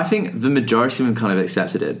no, I think the majority of them kind of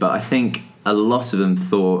accepted it. But I think a lot of them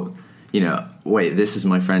thought, wait, this is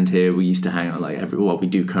my friend here. We used to hang out we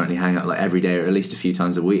do currently hang out like every day or at least a few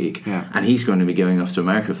times a week. Yeah. And he's going to be going off to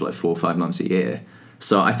America for like 4 or 5 months a year.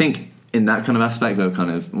 So I think in that kind of aspect, they were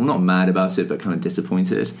kind of not mad about it, but kind of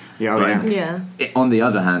disappointed. Yeah, oh, But yeah. Yeah. On the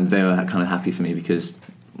other hand, they were kind of happy for me because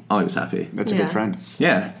I was happy. That's a Yeah. good friend.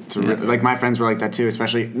 Yeah. Like my friends were like that too,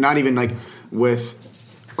 especially not even like with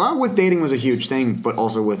dating was a huge thing, but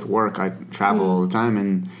also with work. I travel all the time,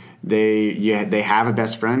 and they have a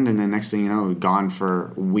best friend, and then next thing you know, gone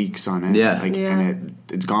for weeks on end. Yeah. and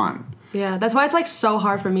it's gone. Yeah, that's why it's like so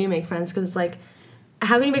hard for me to make friends because it's like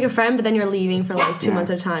how can you make a friend, but then you're leaving for like 2 months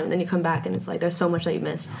at a time, and then you come back, and it's like there's so much that you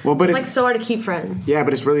miss. Well, but it's like so hard to keep friends. Yeah,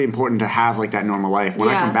 but it's really important to have like that normal life. When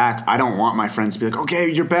I come back, I don't want my friends to be like, okay,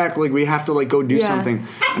 you're back. Like we have to like go do something,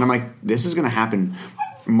 and I'm like, this is gonna happen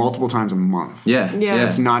multiple times a month. Yeah.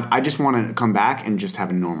 It's not. I just want to come back and just have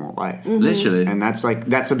a normal life. Literally, and that's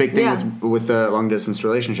a big thing with the long distance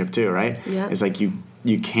relationship too, right? Yeah, it's like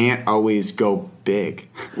you can't always go big.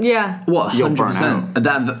 Yeah. What,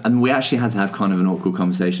 100%. And we actually had to have kind of an awkward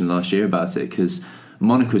conversation last year about it because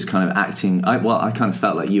Monica was kind of acting. I kind of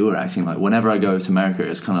felt like you were acting like whenever I go to America,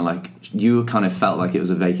 it's kind of like you kind of felt like it was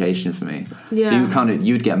a vacation for me. Yeah. So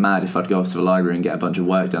you'd get mad if I'd go off to the library and get a bunch of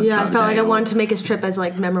work done. Yeah, I felt like I wanted to make his trip as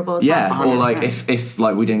like memorable as possible. Or like if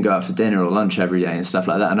like we didn't go out for dinner or lunch every day and stuff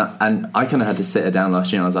like that. And I kind of had to sit her down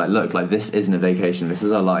last year and I was like, look, like this isn't a vacation. This is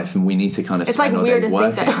our life, and we need to kind of. It's like weird to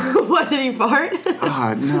think that. What, did he fart?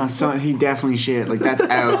 No, so he definitely shit. Like that's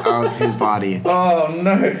out of his body. Oh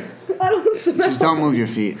no. I don't smell. Just don't move your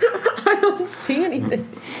feet. I don't see anything.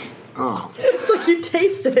 Oh. It's like you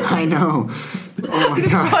tasted it. I know. Oh my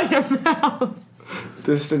god. Saw your mouth.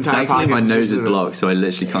 This entire Thankfully, podcast my nose is just blocked, so I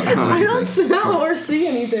literally can't smell I anything. don't smell or see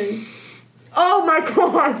anything. Oh my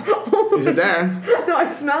god. Is it there? No,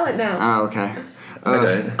 I smell it now. Oh, okay. I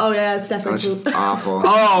don't. Oh yeah, it's That's definitely just poop. awful.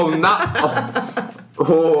 Oh, no.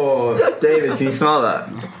 Oh, David, can you smell that?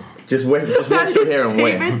 Just walk through here and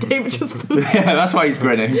whiff. David just pooped. Yeah, that's why he's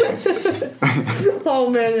grinning. Oh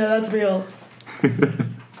man, yeah, that's real.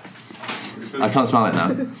 I can't smell it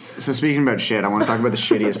now. So speaking about shit, I want to talk about the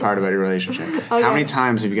shittiest part about your relationship. Okay. How many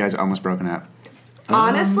times have you guys almost broken up?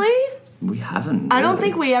 Honestly, We haven't. I don't really.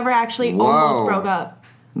 think we ever actually Whoa. almost broke up.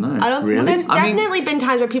 No. I don't. Really? There's I mean- definitely been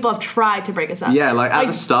times where people have tried to break us up. Yeah, like at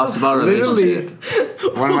the start of our relationship.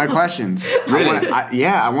 Literally, one of my questions. Really?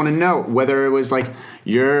 I want to know whether it was like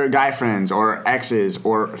your guy friends or exes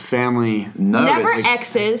or family. No, Never it's-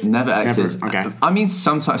 exes. Never exes. Never, okay. I mean,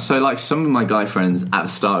 sometimes. So, like, some of my guy friends at the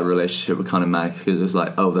start of the relationship were kind of mad because it was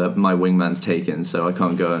like, oh, my wingman's taken, so I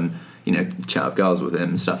can't go and chat up girls with him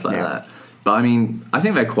and stuff like that. But I mean, I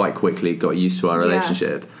think they quite quickly got used to our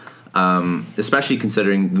relationship, especially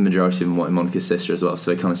considering the majority of them wanted Monica's sister as well, so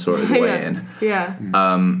they kind of saw it as a way in. Yeah.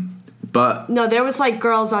 But No, there was like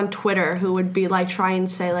girls on Twitter who would be like try and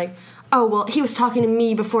say like, oh well, he was talking to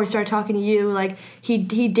me before he started talking to you. Like he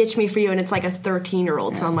ditched me for you, and it's like a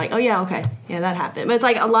 13-year-old. So I'm like, oh yeah, okay, yeah, that happened. But it's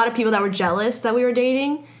like a lot of people that were jealous that we were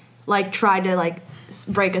dating, like tried to like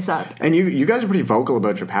break us up. And you guys are pretty vocal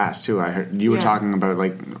about your past too. I heard you were talking about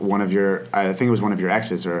like one of your, I think it was one of your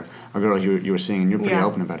exes or a girl you were seeing, and you're pretty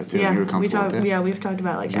open about it too. Yeah, and you were comfortable with it. Yeah, we've talked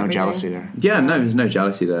about like There's no everything. jealousy there. yeah, no, there's no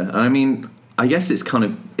jealousy there. And I mean, I guess it's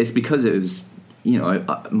because it was,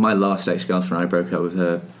 my last ex-girlfriend, I broke up with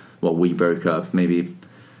her. Well, we broke up maybe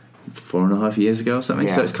 4.5 years ago or something.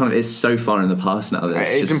 Yeah. So it's so far in the past now that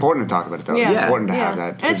It's important to talk about it though. Yeah. It's important to Yeah. have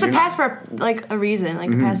that. And it's the 'cause you're past for like a reason.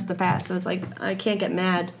 Like the past is the past. So it's like I can't get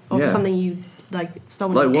mad over Yeah. something you like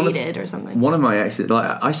someone you dated or something. One of my exes,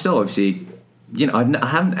 like I still obviously, I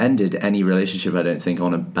haven't ended any relationship. I don't think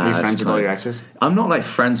on a bad. Are you friends with all kind your of- exes? I'm not like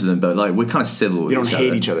friends with them, but like we're kind of civil. With You don't each hate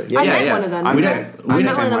other. each other. I met one of them. I'm We the- don't- I'm I the met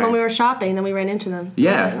one same of them way. when we were shopping. Then we ran into them.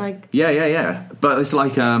 Yeah, Like yeah. But it's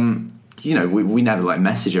like we never like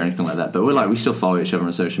message or anything like that. But we still follow each other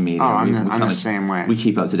on social media. Oh, I'm we the kinda- same way. We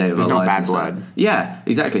keep up to date with There's our no lives bad and stuff. blood. Yeah,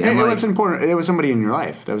 exactly. It And, like, was important. It was somebody in your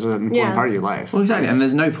life. That was an important part of your life. well, exactly. And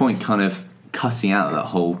there's no point kind of cutting out that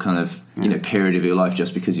whole kind of period of your life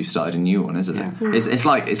just because you started a new one, is it? Yeah.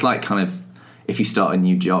 It's like kind of if you start a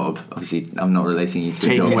new job. Obviously, I'm not relating you to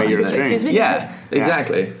Taking a job. away your like that. experience. Excuse me? Yeah,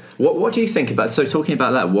 exactly. What do you think about? So talking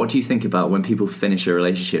about that, what do you think about when people finish a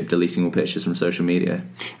relationship, deleting all pictures from social media?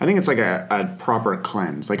 I think it's like a proper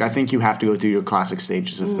cleanse. Like I think you have to go through your classic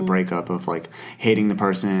stages of the breakup of like hating the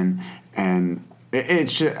person, and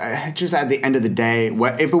it's just at the end of the day,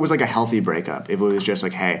 if it was like a healthy breakup, if it was just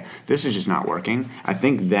like, hey, this is just not working, I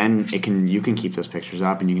think then you can keep those pictures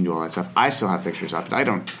up and you can do all that stuff. I still have pictures up.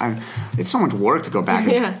 It's so much work to go back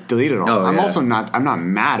and delete it all. Oh, I'm yeah. also not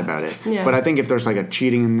mad about it. Yeah. But I think if there's like a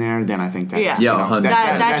cheating in there, then I think that's Yeah. 100%.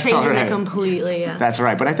 that that's changes all right. it completely. Yeah. That's all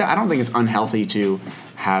right. But I don't think it's unhealthy to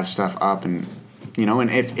have stuff up and and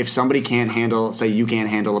if somebody can't handle, say you can't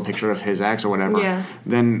handle a picture of his ex or whatever,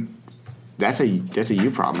 then that's a you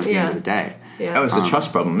problem at the end of the day. Yeah. Oh, it's a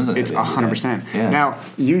trust problem, isn't it? It's 100%. Yeah. Now,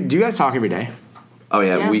 do you guys talk every day? Oh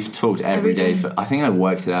yeah, Yeah. we've talked every Every day. day. I think I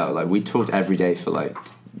worked it out. Like we talked every day for like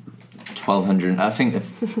 1,200. I think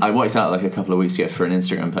I worked out like a couple of weeks ago for an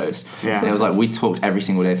Instagram post. Yeah. And it was like we talked every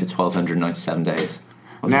single day for 1,297 days.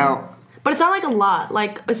 Now, But it's not like a lot.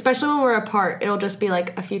 Like, especially when we're apart, it'll just be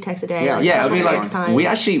like a few texts a day. Yeah, like, Yeah, it'll be like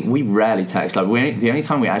FaceTime. we rarely text. Like the only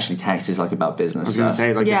time we actually text is like about business. I was gonna stuff.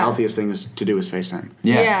 say, like, Yeah. the healthiest thing to do is FaceTime.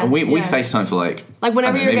 Yeah, Yeah, and we yeah. FaceTime for like whenever I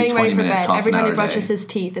don't know, you're maybe getting ready 20 for minutes, bed, half every an time hour he a brushes day. his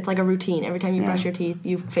teeth, it's like a routine. Every time you brush your teeth,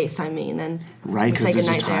 you FaceTime me, and then Right, we because say there's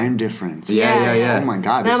a goodnight time there. difference. Yeah. Oh my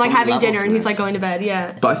God. And then I'm like there's so many having dinner, levels and to he's like this. going to bed.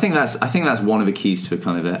 Yeah. But I think that's one of the keys to a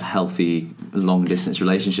kind of a healthy long distance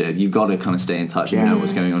relationship. You've got to kind of stay in touch and Yeah. know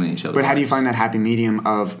what's going on in each other's But how do you lives. find that happy medium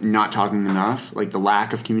of not talking enough, like the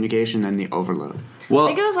lack of communication, then the overload? Well, I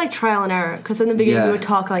think it was like trial and error because in the beginning Yeah. we would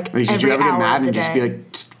talk like Like, did every you ever get hour mad of the and just day. be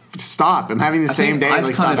like, stop, I'm having the same day, I've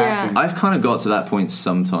like, kind stop of, asking. I've kind of got to that point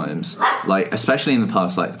sometimes, like especially in the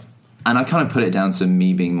past, like, and I kind of put it down to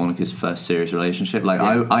me being Monica's first serious relationship. Like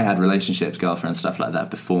I had relationships, girlfriends, stuff like that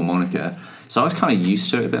before Monica, so I was kind of used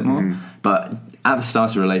to it a bit more. Mm-hmm. But at the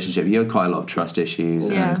start of a relationship, you had quite a lot of trust issues,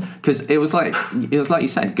 Yeah. because it was like you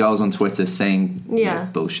said, girls on Twitter saying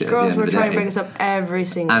bullshit. Girls at the were end of the trying day. to break us up every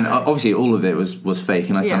single And day. obviously, all of it was fake,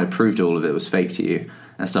 and I Yeah. kind of proved all of it was fake to you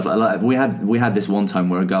and stuff like that. We had this one time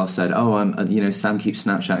where a girl said, "Oh, Sam keeps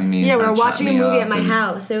Snapchatting me." and Yeah, we trying were to chat watching a me movie up at my and-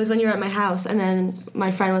 house. It was when you were at my house, and then my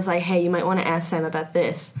friend was like, "Hey, you might want to ask Sam about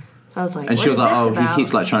this." So I was like, And what she was is like, this "Oh, about? he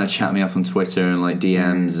keeps like trying to chat me up on Twitter and like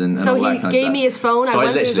DMs and So all that he kind of gave stuff." me his phone. So I went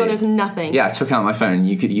through his phone. literally- There's nothing. Yeah, I took out my phone. And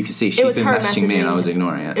you could see It she'd was been her messaging me, and I messaging. was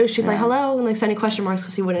ignoring it. It was just like hello and like sending question marks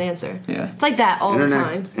because he wouldn't answer. Yeah. It's like that all the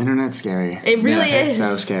time. Internet's scary. It really Yeah, is. It's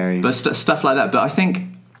so scary. But stuff like that. But I think,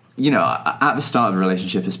 at the start of a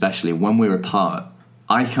relationship, especially when we were apart,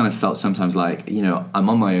 I kind of felt sometimes like, I'm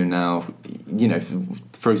on my own now.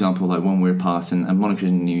 For example, like when we were apart and Monica's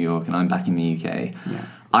in New York and I'm back in the UK. Yeah.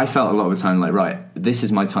 I felt a lot of the time like, right, this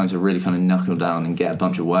is my time to really kind of knuckle down and get a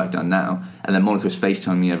bunch of work done now. And then Monica was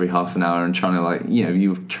FaceTiming me every half an hour and trying to like,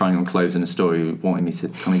 you were trying on clothes in a store, you wanting me to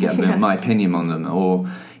kind of get my opinion on them. Or,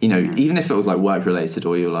 even if it was like work related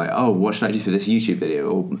or you're like, oh, what should I do for this YouTube video?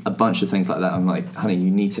 Or a bunch of things like that. I'm like, honey, you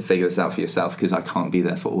need to figure this out for yourself because I can't be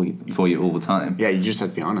there for you all the time. Yeah, you just have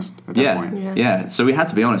to be honest at that point. Yeah. So we had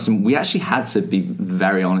to be honest. And we actually had to be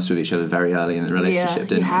very honest with each other very early in the relationship, Yeah,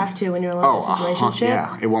 didn't you we? have to when you're in a long distance relationship.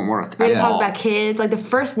 Yeah, it won't work. We had to Yeah. talk about kids. Like the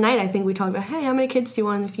first night, I think we talked about, hey, how many kids do you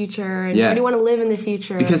want in the future? And Yeah. where do you want to live in the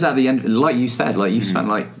future? Because at the end, like you said, like you spent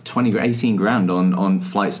like 18 grand on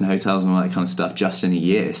flights and hotels and all that kind of stuff just in a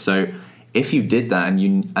year. So if you did that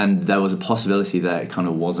and there was a possibility that it kind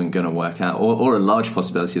of wasn't going to work out, or a large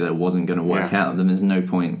possibility that it wasn't going to work out, then there's no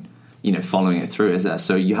point, following it through, is there?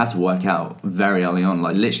 So you have to work out very early on,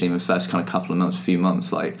 like literally in the first kind of couple of months, few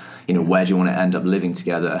months, like, where do you want to end up living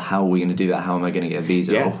together? How are we going to do that? How am I going to get a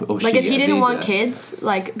visa? Yeah. Or like she if he get a didn't visa? want kids,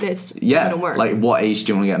 like this wouldn't work. Like what age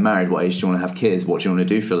do you want to get married? What age do you want to have kids? What do you want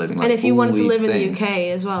to do for a living? Like, and if you all wanted to these live in things. the UK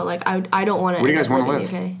as well, like I don't want to. Where do you guys want wanna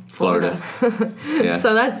to live? UK? Florida. Yeah.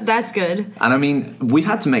 So that's good. And I mean, we've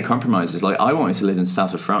had to make compromises. Like, I wanted to live in the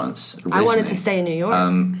south of France. Originally. I wanted to stay in New York.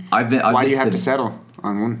 I've Why do you have to visited- settle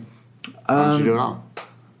on one? Why don't you do it all?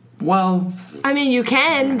 Well, I mean, you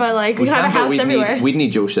can, but like we have a can, but house we'd everywhere. We'd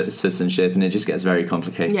need dual citizenship, and it just gets very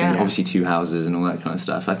complicated. Yeah. Obviously, 2 houses and all that kind of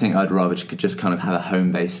stuff. I think I'd rather just kind of have a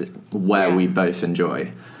home base where Yeah. we both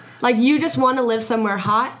enjoy. Like you just want to live somewhere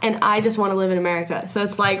hot, and I just want to live in America. So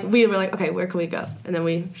it's like we were like, okay, where can we go? And then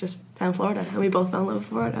we just found Florida, and we both fell in love with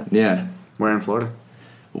Florida. Yeah. Where in Florida?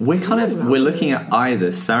 We're looking at either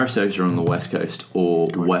Sarasota on the west coast or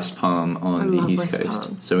West Palm on the love east West coast.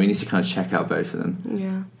 Palm. So we need to kind of check out both of them.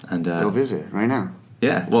 Yeah. And Go visit right now.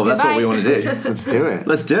 yeah, well, that's what we bye. want to do. Let's do it.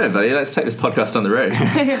 Let's do it, buddy. Let's take this podcast on the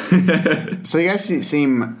road. So you guys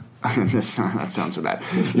seem... that sounds so bad.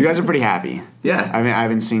 You guys are pretty happy. Yeah. I mean, I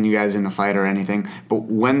haven't seen you guys in a fight or anything, but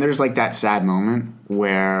when there's like that sad moment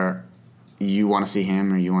where you want to see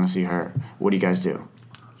him or you want to see her, what do you guys do?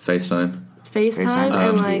 FaceTime. FaceTime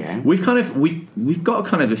and like yeah. We've got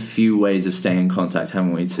kind of a few ways of staying in contact,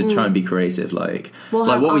 haven't we? To try and be creative, like We'll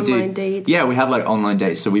like have what we do. online dates. Yeah, we have like online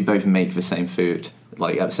dates, so we both make the same food.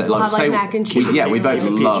 Like, have, like, mac and cheese. We both Yeah.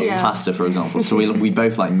 love Yeah. pasta, for example. So we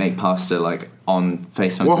both like make pasta like on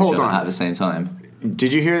FaceTime Well, to each hold other on. at the same time.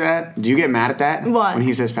 Did you hear that? Do you get mad at that? What? When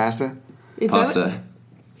he says pasta? is that- Pasta,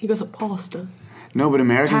 He goes pasta. No, but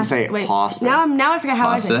Americans say Wait, pasta. Now I forget how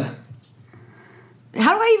I say pasta, it.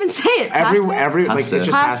 How do I even say it? every like it's Pasta.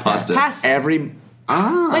 just Pasta. pasta. Pasta. Every Wait,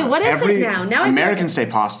 what is it now? Now I feel Americans say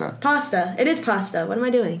pasta. Pasta. It is pasta. What am I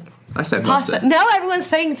doing? I said pasta. Pasta. Now everyone's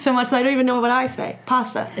saying so much that I don't even know what I say.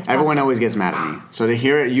 Pasta. It's pasta. Everyone always gets mad at me. So to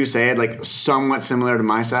hear you say it like somewhat similar to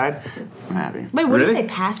my side, I'm happy. Wait, what do Really? you say?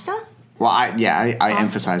 Pasta? Well, I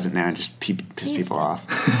emphasize it now and just piss people off.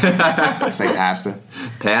 It's like pasta.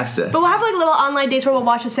 But we'll have like little online dates where we'll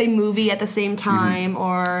watch the same movie at the same time,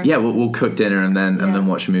 or we'll cook dinner and then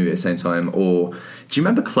watch a movie at the same time. Or do you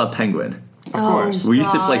remember Club Penguin? Of course. We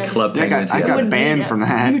used to play Club Penguin I got banned from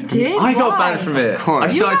that. You did? I got banned from it. I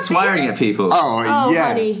started swearing at people. Oh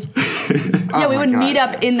yes. Honey. We would meet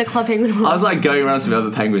up in the Club Penguin room. I was like going around to the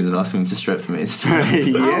other penguins and asking them to strip for me.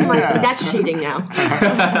 Oh my God, that's cheating now.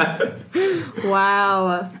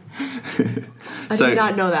 Wow. I did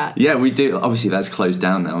not know that. Yeah, we do. Obviously, that's closed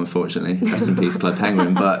down now, unfortunately. Rest in peace, Club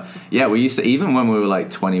Penguin. But yeah, we used to, even when we were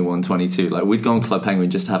like 21, 22, like we'd go on Club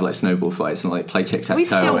Penguin just to have like snowball fights and like play tic-tac-toe. We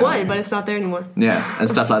still would, but it's not there anymore. Yeah, and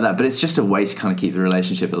stuff like that. But it's just a way to kind of keep the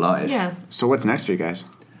relationship alive. Yeah. So what's next for you guys?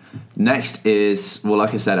 Next is, well,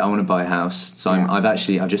 like I said, I want to buy a house. So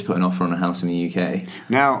I've just put an offer on a house in the UK.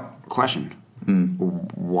 Now, question.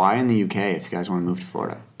 Why in the UK if you guys want to move to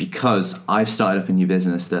Florida? Because I've started up a new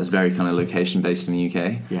business that's very kind of location based in the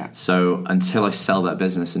UK. Yeah. So until I sell that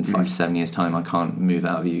business in 5 to 7 years' time, I can't move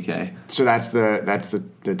out of the UK. So that's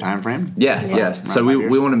the time frame? Yeah. So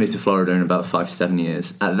we want to move to Florida in about 5 to 7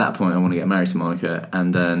 years. At that point, I want to get married to Monica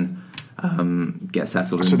and then get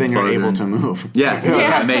settled. So in then Florida you're able to move. Yeah.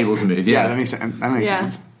 I'm able to move. Yeah, that makes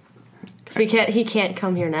sense. Because he can't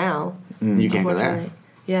come here now. You can't go there.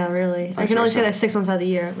 Yeah, really. I can only say that 6 months out of the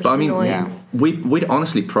year, which is annoying. We'd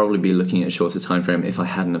honestly probably be looking at a shorter time frame if I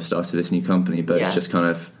hadn't have started this new company. But it's just kind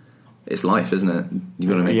of, it's life, isn't it?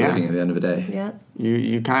 You've got to make a living at the end of the day. Yeah.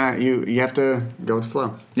 You kind of you have to go with the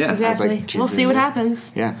flow. Yeah, exactly. We'll see what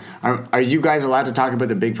happens. Yeah. Are you guys allowed to talk about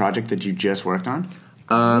the big project that you just worked on?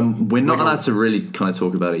 We're not allowed to really kind of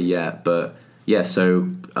talk about it yet, but yeah. So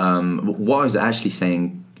what I was actually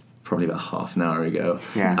saying probably about half an hour ago.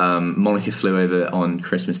 Yeah. Monica flew over on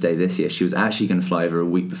Christmas Day this year. She was actually going to fly over a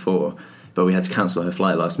week before, but we had to cancel her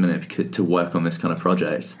flight last minute to work on this kind of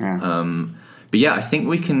project. Yeah. But yeah, I think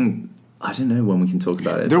we can. I don't know when we can talk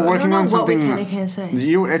about it. They're working on something. What we can't say.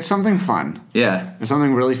 It's something fun. Yeah, it's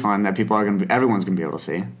something really fun that everyone's gonna be able to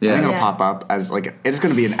see. Yeah. I think it'll pop up as like it's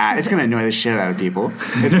gonna be an ad. It's gonna annoy the shit out of people.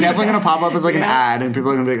 It's definitely gonna pop up as like an ad, and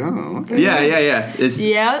people are gonna be like, oh, okay. Yeah. It's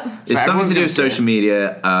something to do with social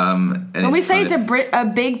media. And when we say it's a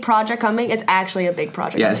big project coming, it's actually a big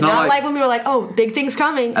project. Yeah, coming. it's not like when we were like, oh, big thing's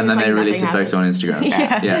coming, and then they release a photo on Instagram.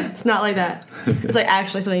 Yeah, it's not like that. It's like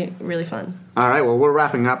actually something really fun. All right, well, we're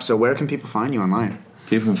wrapping up. So where can people find you online?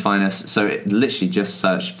 People can find us. So literally just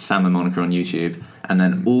search Sam and Monica on YouTube, and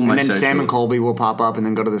then all my socials. Sam and Colby will pop up, and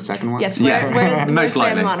then go to the second one. Yes, we're most Sam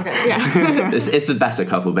likely. and Monica. Yeah, it's the better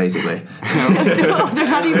couple, basically. No, they're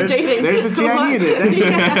not even dating. There's the tea I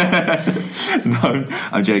needed. No,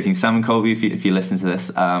 I'm joking. Sam and Colby, if you listen to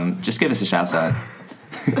this, just give us a shout out.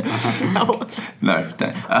 No,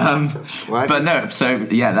 don't. But no, so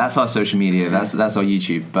yeah, that's our social media. That's our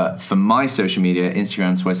YouTube. But for my social media,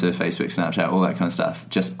 Instagram, Twitter, Facebook, Snapchat, all that kind of stuff,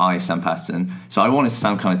 just Sam Patterson. So I wanted to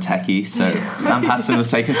sound kind of techie. So Sam Patterson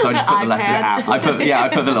was taken. So I just put the letter.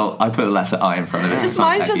 I put the letter I in front of it.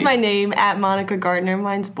 Mine's just my name at Monica Gardner.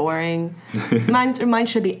 Mine's boring. Mine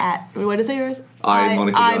should be at. What is it yours?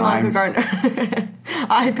 Monica Gardner. Monica Gardner.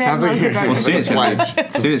 Well, soon it's going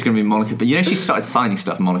to be Monica. But you know, she started signing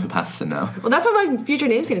stuff Monica Patterson now. Well, that's what my future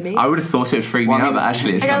name's going to be. I would have thought it would freak me out, but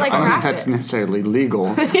actually it's kind of I don't think that's necessarily legal.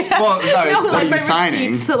 Well, no, what are you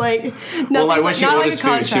signing? To like, well, like when she orders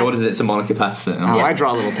food, she orders it to Monica Patterson. I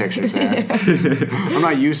draw little pictures there. I'm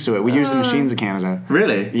not used to it. We use the machines in Canada.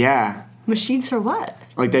 Really? Yeah. Machines for what?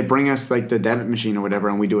 Like they bring us like the debit machine or whatever,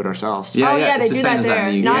 and we do it ourselves. Yeah, they do that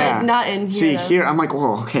there. Not in here. See, here I'm like,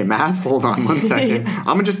 whoa, okay, math. Hold on, 1 second. I'm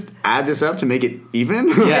gonna just add this up to make it even.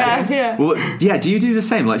 Yeah. Well, yeah. Do you do the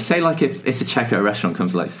same? Like, say, like if the check at a restaurant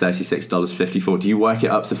comes to like $36.54, do you work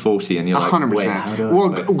it up to 40 and you're like, 100%? Well,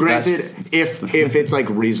 granted, if it's like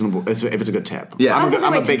reasonable, if it's a good tip. Yeah,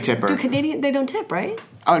 I'm a big tipper. Do Canadian? They don't tip, right?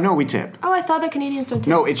 Oh no, we tip. Oh, I thought that Canadians don't tip.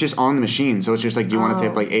 No, it's just on the machine, so it's just like you want to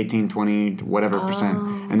tip like 18, 20, whatever percent,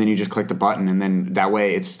 and then you just click the button, and then that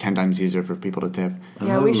way it's 10 times easier for people to tip.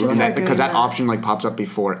 Yeah, we should start doing because that option like pops up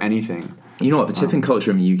before anything. You know what? The tipping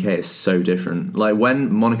culture in the UK is so different. Like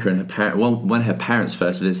when Monica and when her parents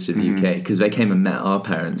first visited the UK, because they came and met our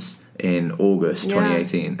parents in August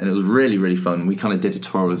 2018, and it was really, really fun. We kind of did a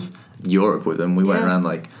tour of Europe with them. We went around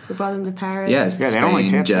like we brought them to Paris. Yeah, they Spain, don't like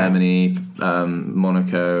tips, Germany,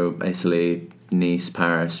 Monaco, Italy, Nice,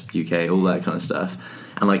 Paris, UK, all that kind of stuff.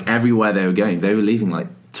 And like everywhere they were going, they were leaving like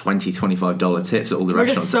 $20, $25 tips at all the We're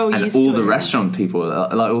restaurants. just so and used all to the it. restaurant people,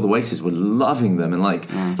 like all the waiters, were loving them, and like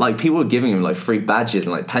people were giving them like free badges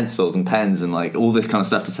and like pencils and pens and like all this kind of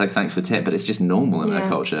stuff to say thanks for tip. But it's just normal in their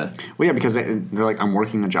culture. Well, yeah, because they're like, I'm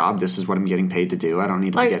working a job. This is what I'm getting paid to do. I don't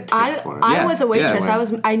need to get tipped for it. I was a waitress.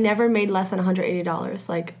 Yeah. I never made less than $180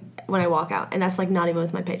 like when I walk out, and that's like not even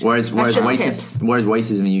with my paycheck. Whereas tips.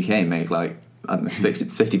 waiters in the UK make like I don't know,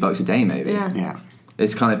 $50 a day maybe. Yeah.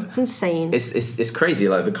 It's kind of... It's insane. It's crazy,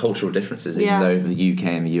 like, the cultural differences, even though the UK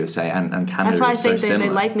and the USA and Canada That's why I is think so they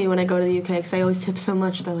similar. like me when I go to the UK, because I always tip so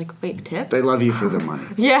much. They're like, wait, tip? They love you for the money.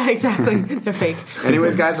 Yeah, exactly. They're fake.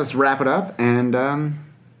 Anyways, guys, let's wrap it up. And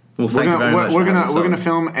Well, thank you very much. We're gonna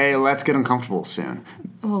film a Let's Get Uncomfortable soon.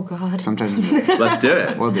 Oh, God. Sometime. Let's do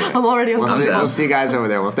it. We'll do it. I'm already uncomfortable. We'll see you guys over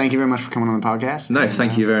there. Well, thank you very much for coming on the podcast. No,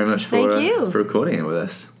 thank you very much for recording it with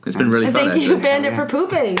us. It's been really And fun. thank you, Bandit, for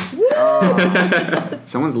pooping.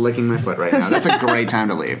 Someone's licking my foot right now. That's a great time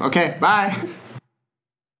to leave. Okay, bye.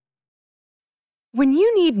 When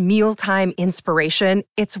you need mealtime inspiration,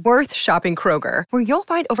 it's worth shopping Kroger, where you'll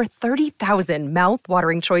find over 30,000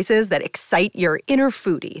 mouth-watering choices that excite your inner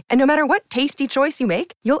foodie. And no matter what tasty choice you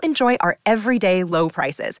make, you'll enjoy our everyday low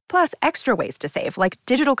prices, plus extra ways to save, like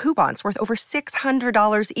digital coupons worth over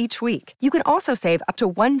 $600 each week. You can also save up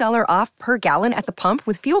to $1 off per gallon at the pump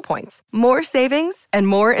with fuel points. More savings and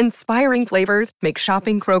more inspiring flavors make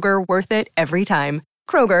shopping Kroger worth it every time.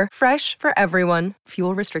 Kroger, fresh for everyone.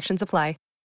 Fuel restrictions apply.